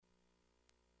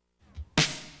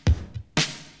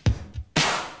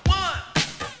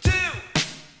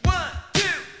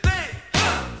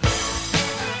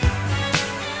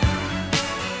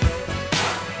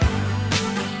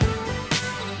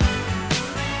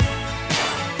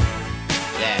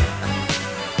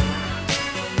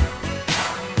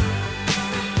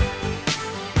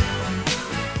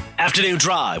Afternoon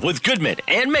Drive with Goodman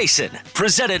and Mason,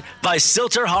 presented by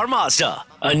Silter Har Mazda.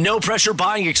 A no-pressure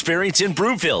buying experience in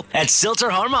Broomfield at Silter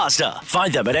Har Mazda.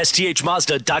 Find them at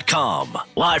sthmazda.com.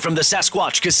 Live from the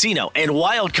Sasquatch Casino and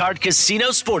Wildcard Casino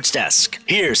Sports Desk,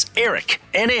 here's Eric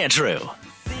and Andrew.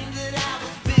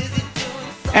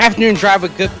 Afternoon Drive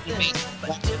with Goodman and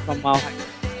Mason from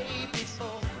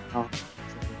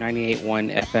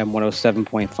 98.1 FM,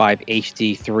 107.5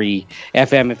 HD3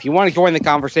 FM. If you want to join the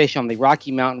conversation on the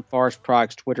Rocky Mountain Forest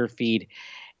Products Twitter feed,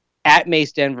 at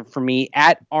Mace Denver for me,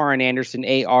 at Arn Anderson,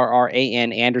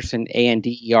 ARRAN Anderson,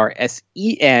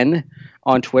 ANDERSEN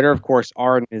on Twitter. Of course,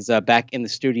 Arn is back in the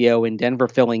studio in Denver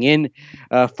filling in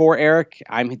for Eric.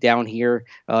 I'm down here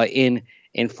in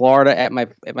Florida at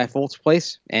my folks'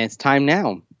 place, and it's time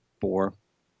now for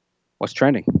What's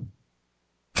Trending.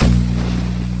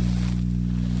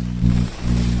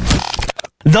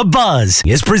 The Buzz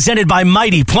is presented by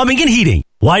Mighty Plumbing and Heating.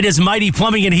 Why does Mighty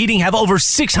Plumbing and Heating have over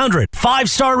 600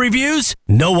 five-star reviews?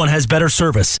 No one has better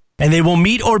service, and they will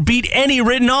meet or beat any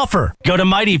written offer. Go to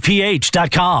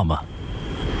mightyph.com.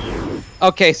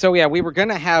 Okay, so yeah, we were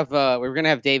gonna have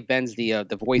Dave Benz, the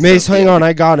voice. Mace, hang on,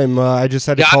 I got him. I just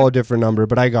had to call a different number,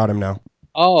 but I got him now.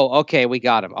 Oh, okay, we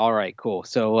got him. All right, cool.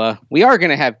 So we are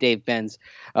gonna have Dave Benz,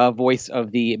 voice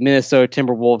of the Minnesota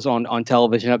Timberwolves on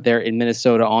television up there in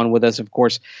Minnesota, on with us. Of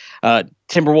course,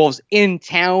 Timberwolves in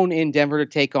town in Denver to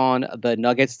take on the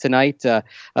Nuggets tonight.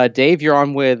 Dave, you're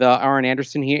on with Aaron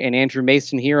Anderson here and Andrew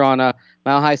Mason here on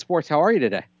Mile High Sports. How are you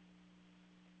today?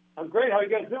 I'm great. How are you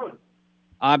guys doing?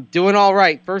 I'm doing all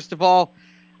right. First of all,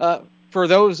 for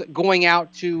those going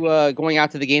out to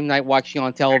the game tonight, watching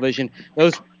on television,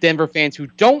 those Denver fans who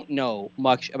don't know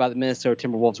much about the Minnesota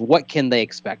Timberwolves, what can they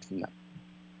expect from them?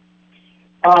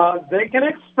 They can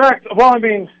expect. Well, I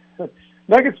mean,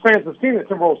 Nuggets fans have seen the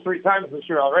Timberwolves 3 times this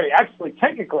year already. Actually,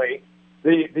 technically,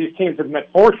 these teams have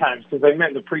met 4 times because they met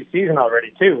in the preseason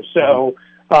already too. So,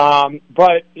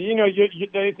 but you know,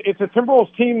 it's a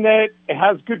Timberwolves team that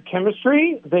has good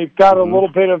chemistry. They've got a little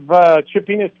bit of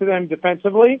chippiness to them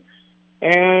defensively,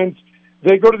 and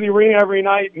they go to the arena every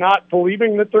night not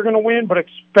believing that they're going to win, but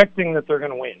expecting that they're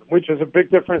going to win, which is a big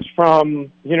difference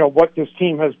from what this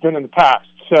team has been in the past.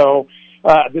 So.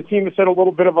 The team has had a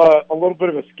little bit of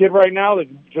a skid right now.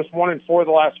 They've just 1-4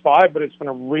 the last 5, but it's been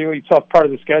a really tough part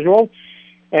of the schedule.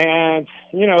 And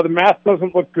the math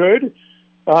doesn't look good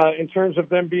in terms of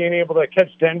them being able to catch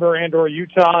Denver and/or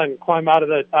Utah and climb out of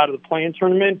the play-in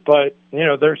tournament. But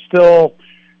they're still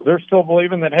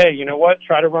believing that, hey, you know what?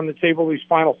 Try to run the table these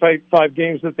final 5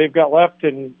 games that they've got left,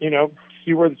 and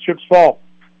see where the chips fall.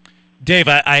 Dave,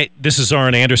 this is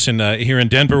Arn Anderson here in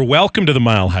Denver. Welcome to the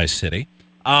Mile High City.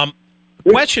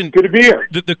 Good to be here.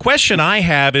 The question I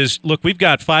have is, look, we've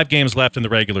got 5 games left in the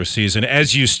regular season.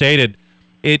 As you stated,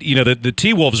 the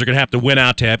TWolves are going to have to win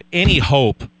out to have any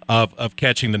hope of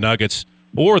catching the Nuggets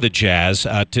or the Jazz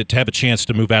to have a chance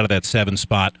to move out of that 7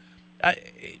 spot.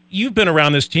 You've been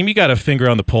around this team. You got a finger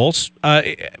on the pulse.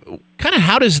 Kind of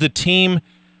how does the team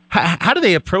how do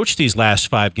they approach these last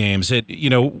 5 games?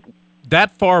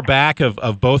 That far back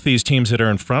of both these teams that are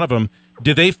in front of them,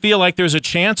 do they feel like there's a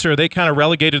chance, or are they kind of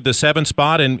relegated to the 7th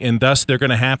spot, and thus they're going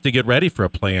to have to get ready for a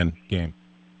play-in game?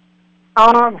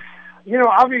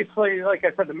 Obviously, like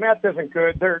I said, the math isn't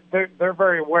good. They're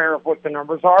very aware of what the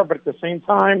numbers are, but at the same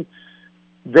time,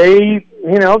 they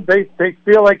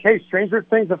feel like, hey, stranger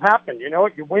things have happened.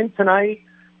 You win tonight,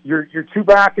 you're 2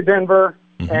 back at Denver,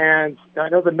 and I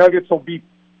know the Nuggets will be,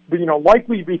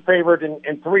 likely be favored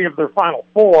in 3 of their final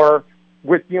 4.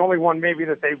 With the only one maybe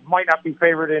that they might not be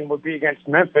favored in would be against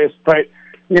Memphis, but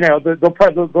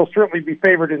they'll certainly be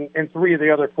favored in 3 of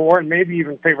the other 4, and maybe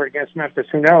even favored against Memphis.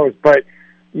 Who knows? But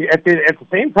at the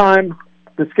same time,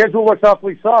 the schedule looks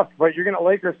awfully soft. But you're going to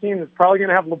Lakers team that's probably going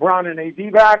to have LeBron and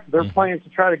AD back. They're playing to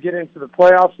try to get into the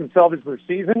playoffs and salvage their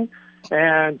season.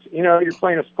 And you're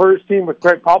playing a Spurs team with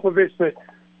Greg Popovich that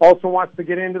also wants to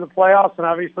get into the playoffs. And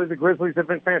obviously, the Grizzlies have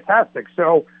been fantastic.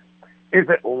 So, is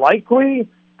it likely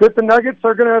that the Nuggets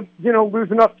are going to, lose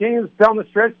enough games down the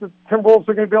stretch that the Timberwolves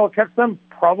are going to be able to catch them?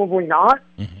 Probably not.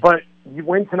 But you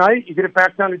win tonight, you get it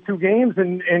back down to 2 games,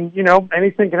 and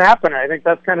anything can happen. I think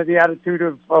that's kind of the attitude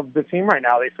of the team right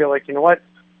now. They feel like,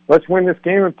 let's win this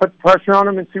game and put the pressure on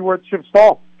them and see where the chips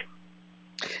fall.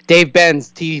 Dave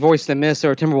Benz, TV voice of the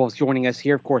Minnesota Timberwolves, joining us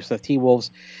here. Of course, the T-Wolves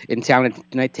in town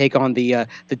tonight take on the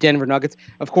Denver Nuggets.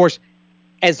 Of course,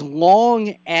 as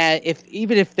long as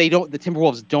the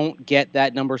Timberwolves don't get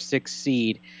that number 6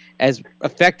 seed, as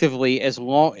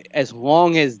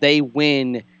long as they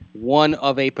win one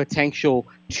of a potential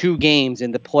 2 games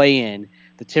in the play-in,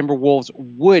 the Timberwolves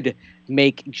would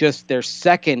make just their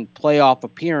 2nd playoff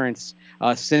appearance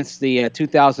since the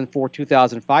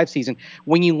 2004-2005 season.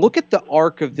 When you look at the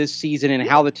arc of this season and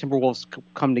how the Timberwolves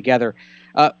come together,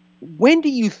 when do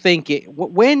you think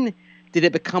when did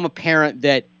it become apparent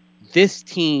that this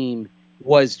team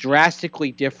was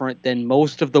drastically different than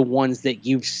most of the ones that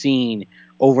you've seen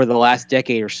over the last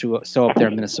decade or so up there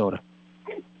in Minnesota?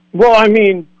 Well, I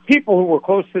mean, people who were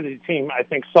close to the team, I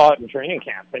think, saw it in training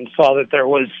camp and saw that there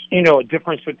was, a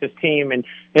difference with this team and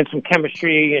some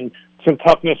chemistry and some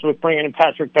toughness with bringing in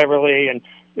Patrick Beverley and,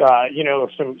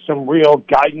 some real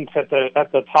guidance at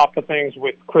the top of things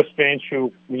with Chris Finch,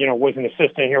 who, was an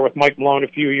assistant here with Mike Malone a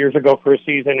few years ago for a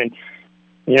season. And,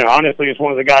 honestly, is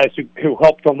one of the guys who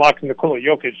helped unlock Nikola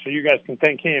Jokic. So you guys can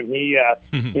thank him. He,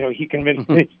 he convinced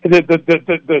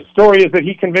the story is that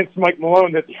he convinced Mike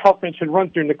Malone that the offense should run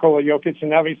through Nikola Jokic,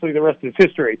 and obviously the rest is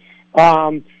history.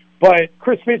 But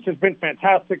Chris Finch has been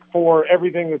fantastic for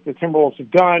everything that the Timberwolves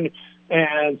have done.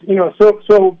 And,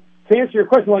 so to answer your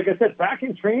question, like I said, back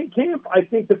in training camp, I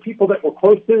think the people that were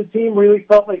close to the team really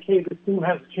felt like, hey, this team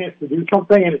has a chance to do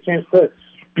something and a chance to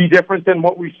be different than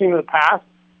what we've seen in the past.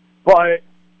 But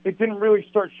it didn't really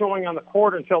start showing on the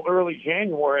court until early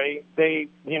January. They,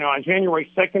 on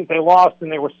January 2nd, they lost,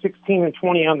 and they were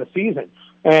 16-20 on the season.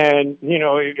 And,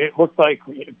 it looked like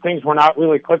things were not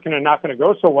really clicking and not going to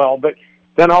go so well. But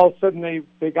then all of a sudden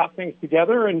they got things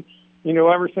together, and,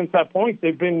 ever since that point,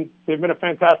 they've been a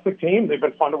fantastic team. They've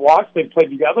been fun to watch. They've played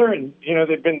together, and,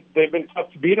 they've been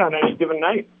tough to beat on any given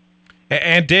night.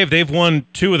 And Dave, they've won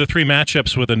 2 of the 3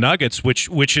 matchups with the Nuggets,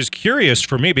 which is curious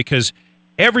for me because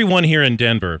everyone here in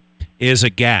Denver is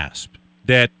aghast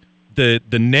that the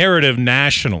narrative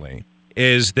nationally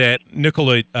is that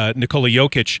Nikola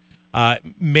Jokic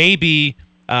may be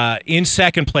in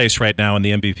second place right now in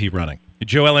the MVP running.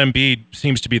 Joel Embiid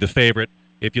seems to be the favorite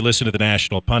if you listen to the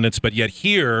national pundits, but yet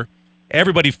here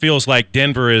everybody feels like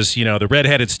Denver is, the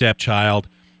redheaded stepchild.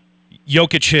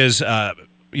 Jokic is,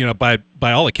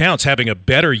 by all accounts, having a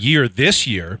better year this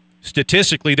year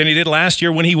statistically than he did last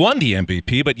year when he won the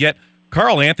MVP, but yet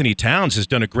Karl-Anthony Towns has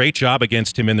done a great job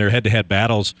against him in their head-to-head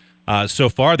battles so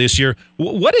far this year.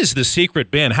 What has the secret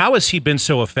been? How has he been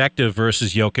so effective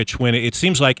versus Jokic when it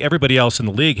seems like everybody else in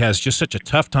the league has just such a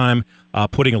tough time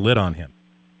putting a lid on him?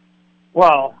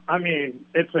 Well, I mean,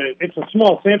 it's a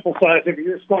small sample size if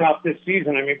you're just going off this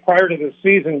season. I mean, prior to this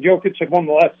season, Jokic had won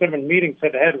the last 7 meetings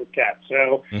head-to-head with Cat.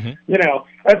 So,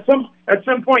 at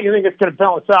some point you think it's going to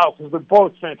balance out because they're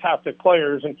both fantastic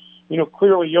players. And,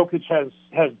 clearly Jokic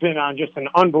has been on just an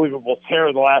unbelievable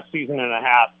tear the last season and a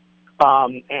half. I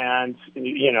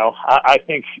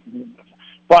think,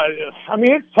 but, I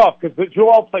mean, it's tough because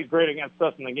Joel played great against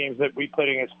us in the games that we played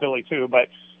against Philly too. But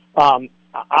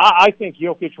I think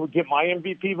Jokic would get my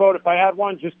MVP vote if I had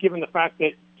one, just given the fact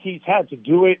that he's had to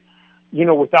do it,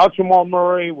 without Jamal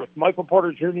Murray, with Michael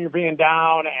Porter Jr. being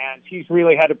down, and he's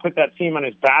really had to put that team on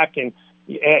his back. And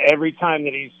every time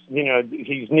that he's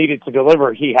needed to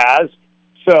deliver, he has.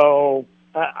 So,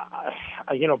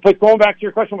 but going back to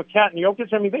your question with Cat and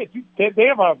Jokic, I mean, they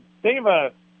have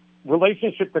a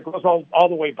relationship that goes all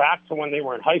the way back to when they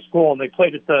were in high school and they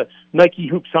played at the Nike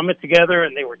Hoop Summit together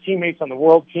and they were teammates on the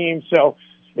world team. So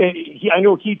I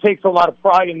know he takes a lot of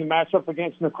pride in the matchup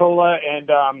against Nikola,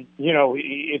 and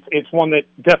it's one that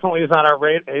definitely is on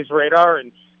his radar,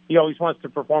 and he always wants to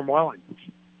perform well in.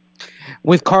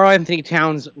 With Karl-Anthony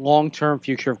Towns' long-term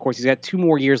future, of course, he's got 2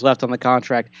 more years left on the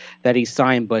contract that he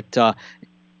signed, but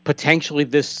potentially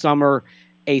this summer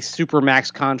a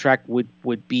Supermax contract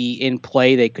would be in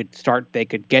play. They could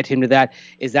get him to that.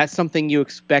 Is that something you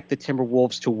expect the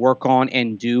Timberwolves to work on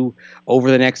and do over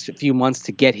the next few months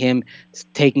to get him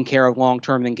taken care of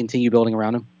long-term and then continue building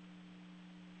around him?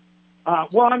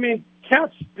 Well, I mean,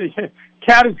 Cat is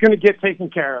going to get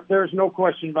taken care of. There's no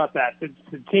question about that.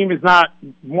 The team is not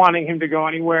wanting him to go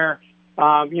anywhere.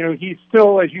 He's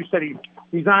still, as you said,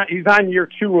 he's on year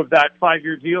 2 of that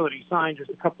 5-year deal that he signed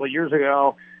just a couple of years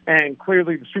ago. And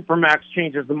clearly the Supermax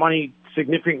changes the money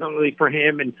significantly for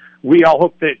him, and we all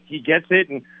hope that he gets it.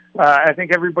 And I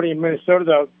think everybody in Minnesota,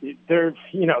 though,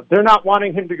 they're not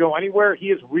wanting him to go anywhere. He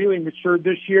has really matured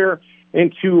this year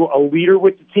into a leader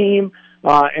with the team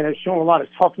and has shown a lot of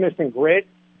toughness and grit.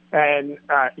 And,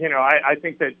 I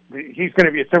think that he's going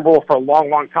to be a Timberwolf for a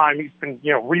long, long time. He's been,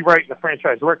 rewriting the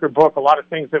franchise record book. A lot of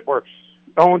things that were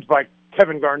owned by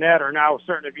Kevin Garnett are now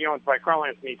starting to be owned by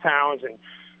Karl-Anthony Towns. And,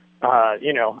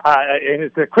 and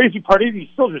it's the crazy part is he's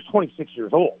still just 26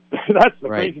 years old. That's the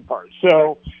crazy part.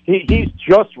 So he's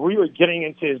just really getting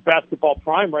into his basketball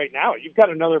prime right now. You've got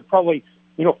another probably,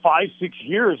 5-6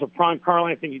 years of prime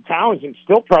Karl-Anthony Towns and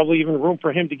still probably even room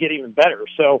for him to get even better.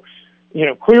 So,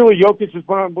 clearly Jokic has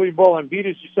been unbelievable. Embiid,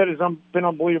 as you said, has been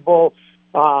unbelievable.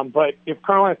 But if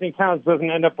Karl-Anthony Towns doesn't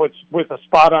end up with a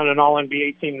spot on an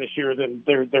All-NBA team this year, then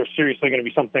there's seriously going to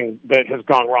be something that has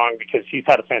gone wrong, because he's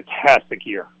had a fantastic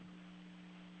year.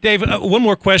 Dave, one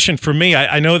more question for me.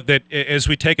 I know that as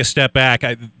we take a step back,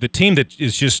 the team that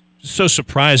is just so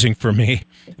surprising for me,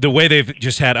 the way they've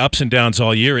just had ups and downs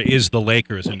all year, is the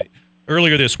Lakers. And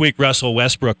earlier this week, Russell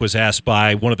Westbrook was asked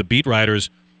by one of the beat writers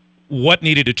what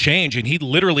needed to change, and he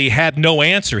literally had no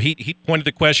answer. He pointed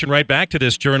the question right back to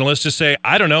this journalist to say,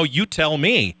 I don't know, you tell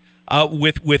me.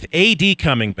 With AD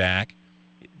coming back,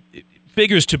 it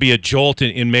figures to be a jolt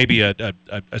in maybe a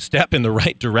step in the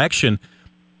right direction.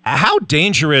 How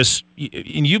dangerous,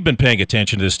 and you've been paying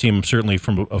attention to this team certainly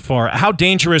from afar, how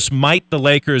dangerous might the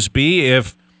Lakers be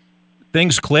if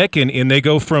things click and they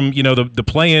go from, the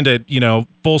play-in to,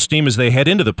 full steam as they head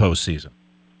into the postseason?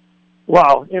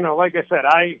 Well, like I said,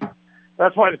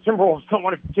 that's why the Timberwolves don't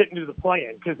want to get into the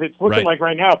play-in, because it's looking like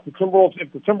right now, if the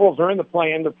Timberwolves are in the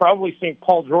play-in, they're probably seeing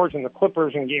Paul George and the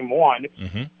Clippers in Game 1.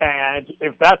 Mm-hmm. And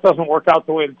if that doesn't work out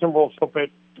the way the Timberwolves hope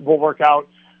it will work out,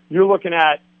 you're looking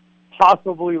at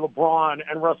possibly LeBron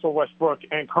and Russell Westbrook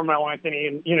and Carmelo Anthony,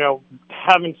 and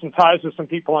having some ties with some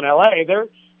people in LA.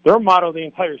 Their motto the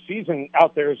entire season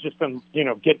out there has just been,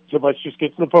 let's just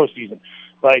get to the postseason.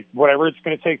 Like, whatever it's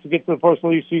going to take to get to the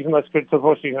postseason, let's get to the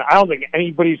postseason. I don't think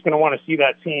anybody's going to want to see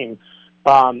that team,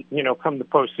 come to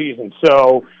postseason.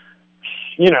 So,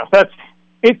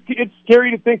 it's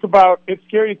scary to think about. It's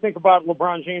scary to think about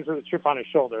LeBron James with a chip on his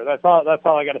shoulder. That's all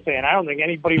I got to say. And I don't think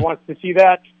anybody wants to see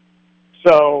that.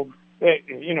 So,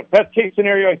 best case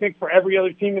scenario, I think, for every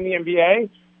other team in the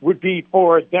NBA would be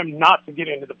for them not to get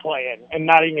into the play-in and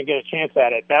not even get a chance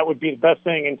at it. That would be the best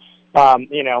thing.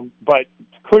 And, but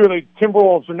clearly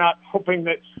Timberwolves are hoping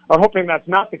that's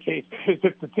not the case,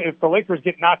 because if the Lakers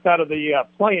get knocked out of the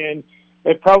play-in,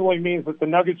 it probably means that the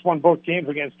Nuggets won both games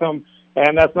against them,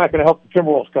 and that's not going to help the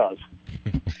Timberwolves' cause.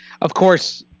 Of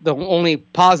course, the only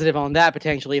positive on that,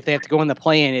 potentially, if they have to go in the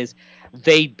play-in, is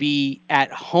they'd be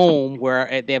at home,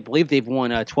 where I believe they've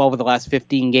won 12 of the last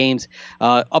 15 games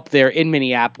up there in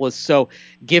Minneapolis. So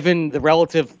given the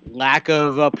relative lack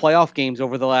of playoff games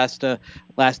over the last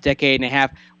decade and a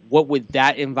half, what would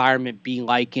that environment be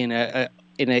like in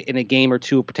a game or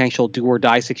two of potential do or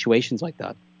die situations like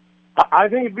that? I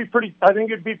think it'd be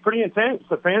pretty intense.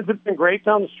 The fans have been great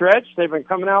down the stretch. They've been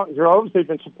coming out in droves. They've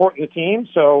been supporting the team.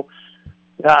 So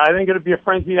I think it'd be a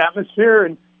frenzied atmosphere.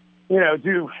 And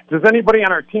does anybody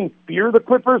on our team fear the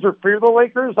Clippers or fear the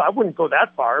Lakers? I wouldn't go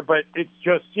that far, but it's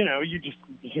just, you know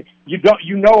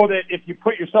that if you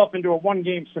put yourself into a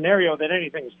one-game scenario that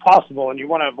anything is possible, and you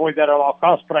want to avoid that at all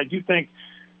costs. But I do think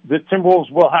the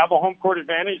Timberwolves will have a home court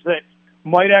advantage that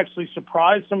might actually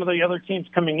surprise some of the other teams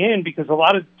coming in, because a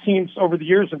lot of teams over the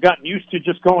years have gotten used to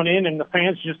just going in and the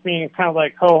fans just being kind of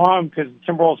like ho-hum because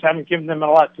the Timberwolves haven't given them a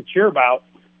lot to cheer about.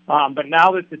 But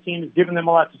now that the team has given them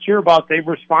a lot to cheer about, they've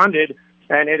responded,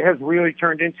 and it has really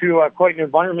turned into quite an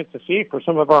environment to see for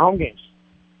some of our home games.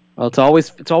 Well,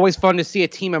 it's always fun to see a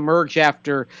team emerge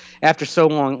after so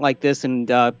long like this, and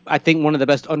I think one of the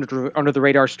best under the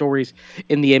radar stories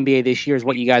in the NBA this year is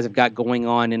what you guys have got going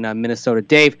on in Minnesota.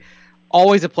 Dave,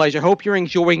 always a pleasure. Hope you're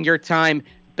enjoying your time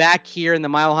back here in the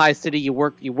Mile High City. You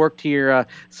worked here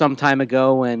some time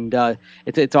ago, and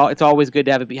it's always good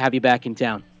to have you back in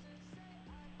town.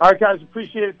 All right, guys,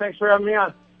 appreciate it. Thanks for having me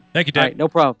on. Thank you, Dave. All right, no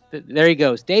problem. There he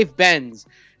goes. Dave Benz,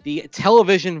 the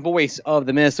television voice of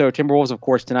the Minnesota Timberwolves, of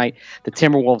course, tonight. The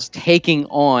Timberwolves taking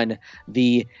on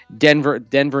the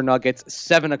Denver Nuggets,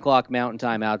 7 o'clock Mountain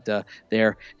Time out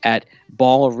there at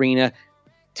Ball Arena.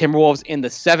 Timberwolves in the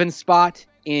 7th spot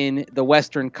in the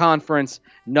Western Conference.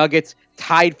 Nuggets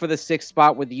tied for the 6th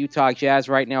spot with the Utah Jazz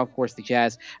right now. Of course, the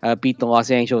Jazz beat the Los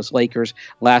Angeles Lakers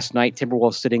last night.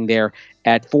 Timberwolves sitting there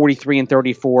at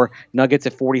 43-34. Nuggets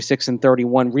at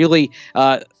 46-31. Really,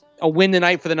 a win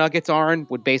tonight for the Nuggets, Aaron,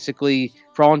 would basically,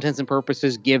 for all intents and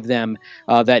purposes, give them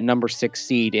that number 6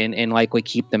 seed and likely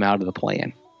keep them out of the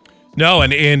play-in. No,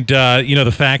 and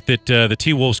the fact that the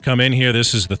T-Wolves come in here,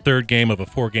 this is the 3rd game of a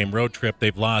 4-game road trip.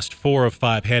 They've lost 4 of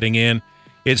 5 heading in.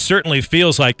 It certainly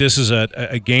feels like this is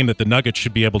a game that the Nuggets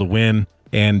should be able to win.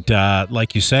 And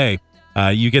like you say,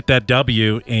 you get that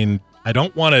W, and I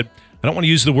don't want to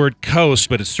use the word coast,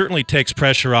 but it certainly takes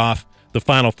pressure off the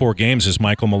final 4 games as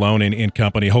Michael Malone and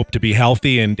company hope to be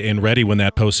healthy and ready when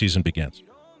that postseason begins.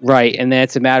 Right, and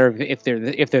that's a matter of if they're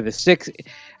the 6th.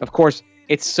 Of course,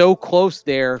 it's so close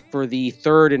there for the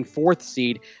 3rd and 4th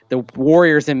seed. The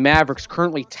Warriors and Mavericks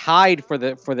currently tied for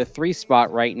the 3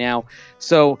 spot right now.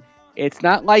 So It's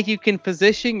not like you can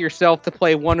position yourself to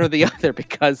play one or the other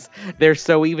because they're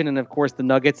so even. And, of course, the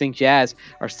Nuggets and Jazz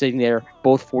are sitting there,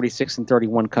 both 46 and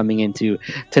 31 coming into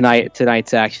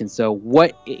tonight's action. So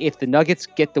what if the Nuggets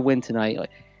get the win tonight?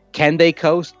 Can they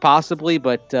coast? Possibly,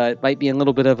 but it might be a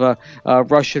little bit of a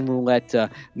Russian roulette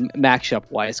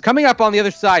matchup-wise. Coming up on the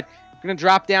other side, we're going to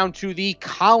drop down to the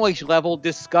college level,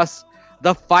 discuss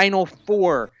the Final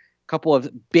Four. A couple of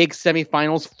big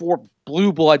semifinals, 4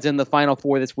 Blue Bloods in the Final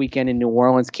Four this weekend in New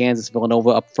Orleans, Kansas, Villanova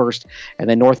up first, and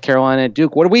then North Carolina and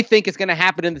Duke. What do we think is going to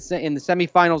happen in the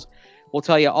semifinals? We'll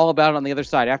tell you all about it on the other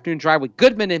side. Afternoon Drive with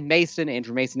Goodman and Mason.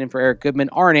 Andrew Mason in for Eric Goodman.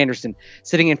 Aaron Anderson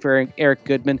sitting in for Eric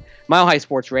Goodman. Mile High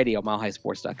Sports Radio,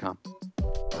 milehighsports.com.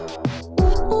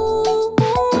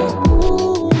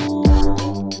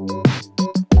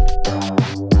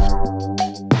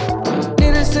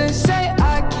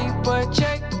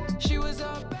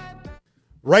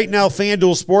 Right now,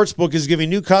 FanDuel Sportsbook is giving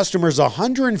new customers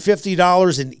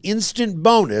 $150 in instant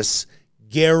bonus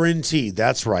guaranteed.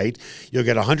 That's right. You'll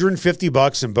get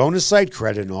 $150 in bonus site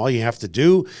credit, and all you have to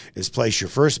do is place your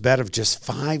first bet of just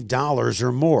 $5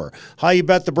 or more. How you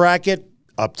bet the bracket?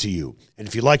 Up to you. And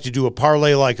if you'd like to do a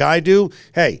parlay like I do,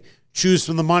 hey, choose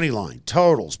from the money line,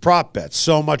 totals, prop bets,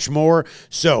 so much more.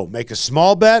 So make a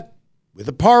small bet with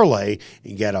a parlay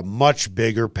and get a much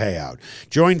bigger payout.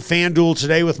 Join FanDuel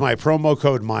today with my promo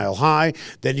code MileHigh.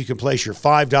 Then you can place your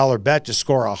 $5 bet to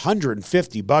score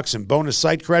 $150 in bonus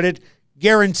site credit,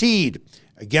 guaranteed.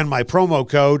 Again, my promo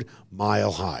code,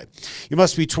 MileHigh. You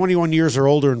must be 21 years or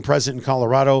older and present in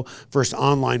Colorado. First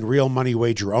online real money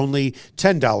wager only.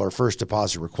 $10 first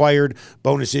deposit required.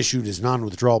 Bonus issued is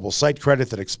non-withdrawable site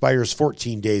credit that expires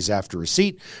 14 days after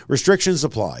receipt. Restrictions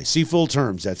apply. See full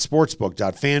terms at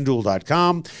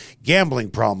sportsbook.fanduel.com. Gambling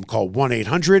problem? Call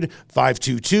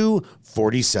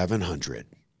 1-800-522-4700.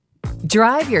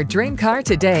 Drive your dream car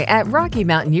today at Rocky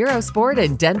Mountain Eurosport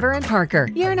in Denver and Parker.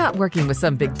 You're not working with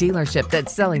some big dealership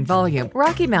that's selling volume.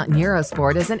 Rocky Mountain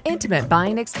Eurosport is an intimate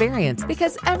buying experience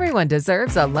because everyone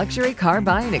deserves a luxury car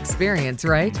buying experience,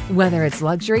 right? Whether it's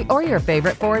luxury or your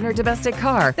favorite foreign or domestic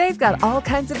car, they've got all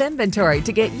kinds of inventory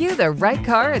to get you the right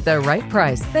car at the right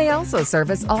price. They also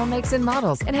service all makes and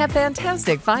models and have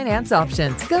fantastic finance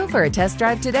options. Go for a test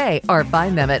drive today or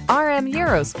find them at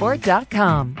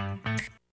rmeurosport.com.